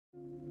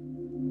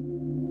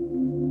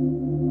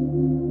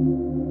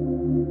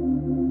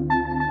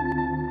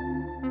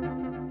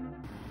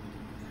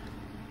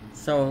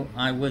So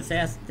I was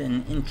asked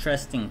an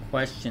interesting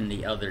question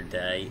the other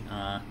day.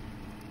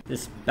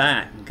 This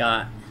bat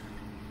got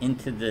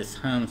into this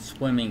home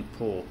swimming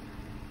pool,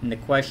 and the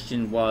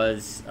question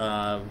was,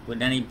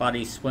 would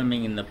anybody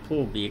swimming in the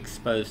pool be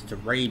exposed to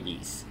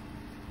rabies?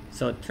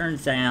 So it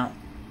turns out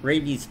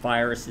rabies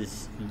virus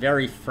is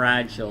very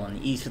fragile and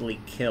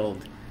easily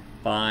killed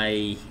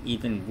by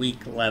even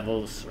weak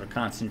levels or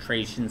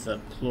concentrations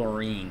of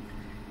chlorine.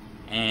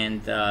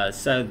 And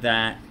so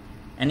that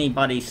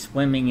anybody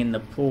swimming in the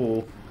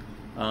pool,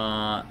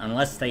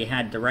 unless they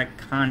had direct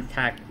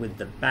contact with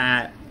the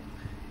bat,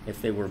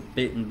 if they were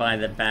bitten by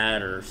the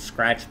bat or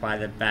scratched by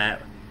the bat,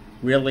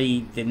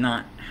 really did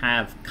not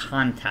have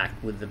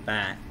contact with the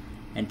bat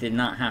and did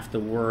not have to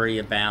worry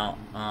about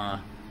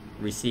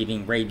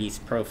receiving rabies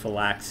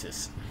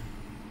prophylaxis.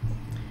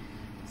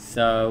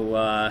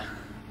 So,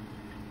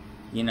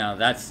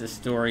 that's the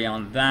story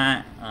on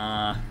that.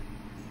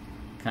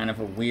 Kind of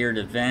a weird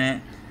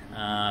event,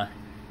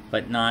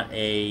 but not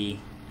a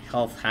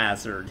health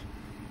hazard.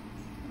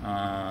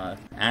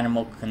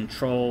 Animal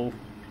control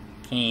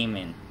came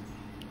and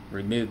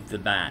removed the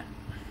bat,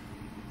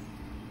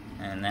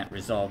 and that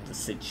resolved the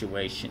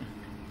situation.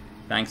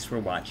 Thanks for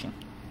watching.